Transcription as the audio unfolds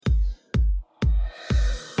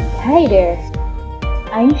Hi there,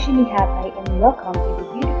 I'm Shimi Hapay and welcome to the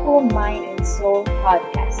Beautiful Mind and Soul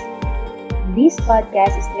podcast. This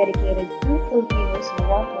podcast is dedicated to Filipinos who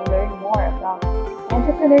want to learn more about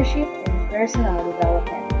entrepreneurship and personal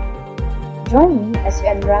development. Join me as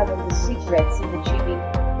we unravel the secrets in achieving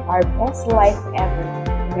our best life ever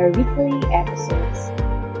in our weekly episodes.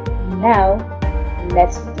 Now,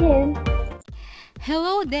 let's begin.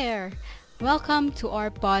 Hello there! Welcome to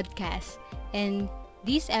our podcast, and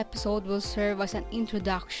this episode will serve as an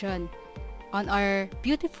introduction on our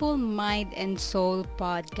Beautiful Mind and Soul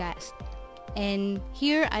podcast. And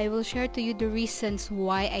here I will share to you the reasons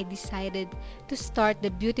why I decided to start the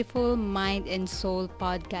Beautiful Mind and Soul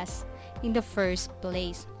podcast in the first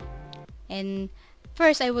place. And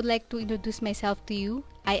first, I would like to introduce myself to you.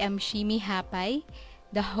 I am Shimi Hapay,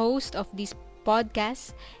 the host of this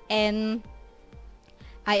podcast, and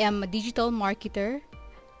I am a digital marketer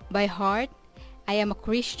by heart. I am a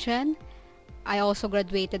Christian. I also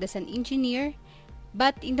graduated as an engineer.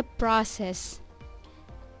 But in the process,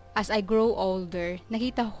 as I grow older,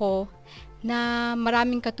 nakita ko na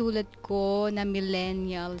maraming katulad ko na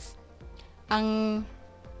millennials ang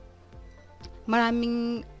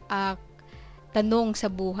maraming tanong sa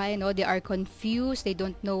buhay, no? They are confused, they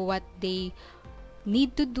don't know what they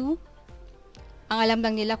need to do. Ang alam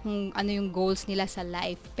lang nila kung ano yung goals nila sa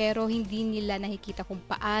life, pero hindi nila nakikita kung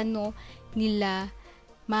paano nila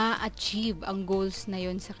ma-achieve ang goals na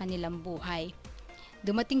yon sa kanilang buhay.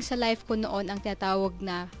 Dumating sa life ko noon ang tinatawag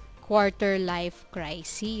na quarter life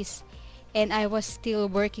crisis. And I was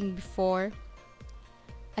still working before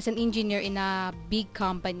as an engineer in a big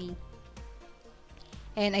company.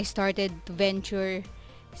 And I started to venture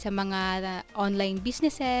sa mga online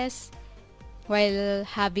businesses while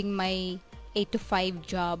having my 8 to 5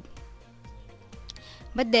 job.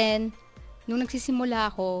 But then, nung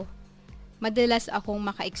nagsisimula ako, madalas akong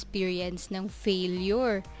maka-experience ng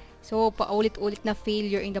failure. So, paulit-ulit na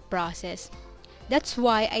failure in the process. That's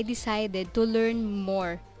why I decided to learn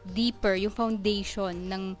more, deeper, yung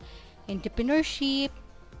foundation ng entrepreneurship,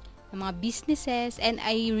 ng mga businesses, and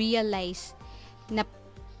I realized na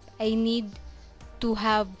I need to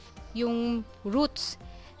have yung roots,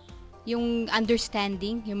 yung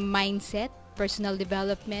understanding, yung mindset, personal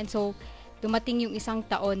development. So, dumating yung isang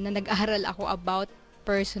taon na nag-aral ako about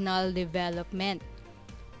personal development.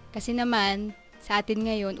 Kasi naman, sa atin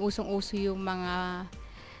ngayon, usong-uso yung mga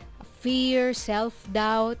fear,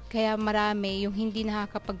 self-doubt, kaya marami yung hindi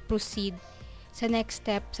nakakapag-proceed sa next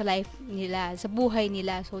step sa life nila, sa buhay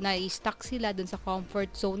nila. So, na-stuck sila dun sa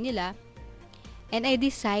comfort zone nila. And I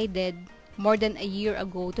decided more than a year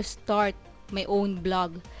ago to start my own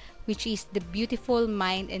blog, which is the Beautiful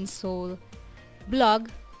Mind and Soul blog.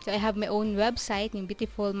 So I have my own website, yung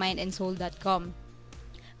beautifulmindandsoul.com,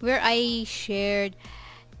 where I shared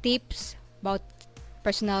tips about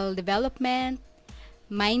personal development,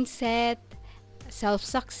 mindset,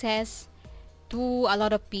 self-success to a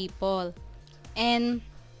lot of people. And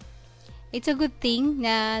it's a good thing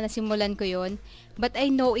na nasimulan ko yon, but I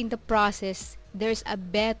know in the process, there's a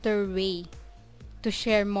better way to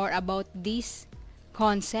share more about these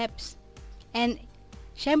concepts. And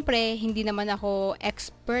syempre, hindi naman ako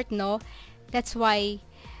expert, no? That's why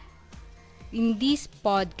in this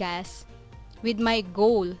podcast, with my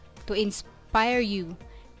goal to inspire you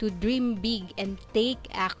to dream big and take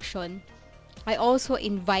action, I also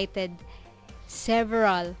invited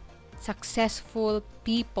several successful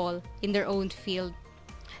people in their own field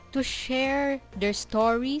to share their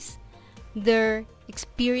stories, their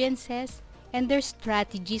experiences, and their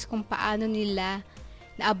strategies kung paano nila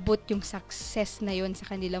naabot yung success na yon sa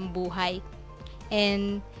kanilang buhay.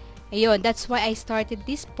 And ayun, that's why I started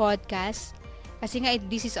this podcast, kasi nga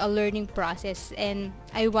this is a learning process and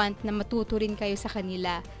I want na matuto rin kayo sa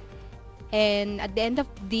kanila. And at the end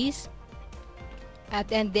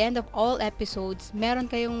of all episodes, meron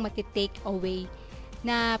kayong matitake away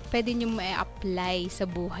na pwede nyo ma-apply sa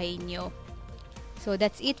buhay nyo. So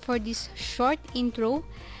that's it for this short intro.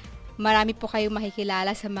 Marami po kayong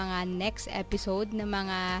makikilala sa mga next episode ng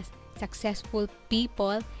mga successful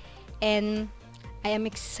people, and I am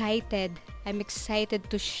excited. I'm excited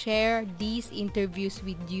to share these interviews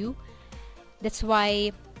with you. That's why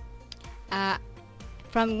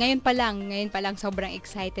from ngayon pa lang sobrang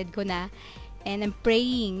excited ko na, and I'm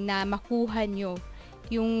praying na makuha nyo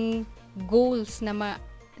yung goals na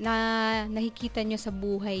nakikita nyo sa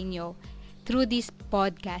buhay nyo through this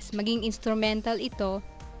podcast. Maging instrumental ito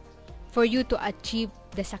for you to achieve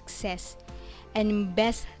the success and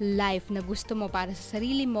best life na gusto mo para sa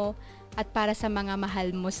sarili mo at para sa mga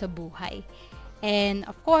mahal mo sa buhay. And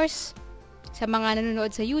of course, sa mga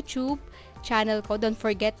nanonood sa YouTube, channel ko. Don't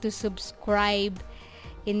forget to subscribe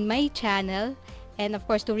in my channel. And of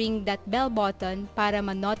course, to ring that bell button para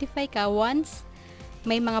ma-notify ka once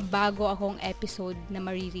may mga bago akong episode na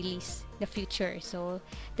marirelease in the future. So,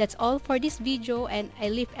 that's all for this video, and I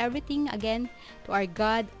leave everything again to our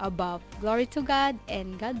God above. Glory to God,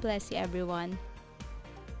 and God bless you everyone.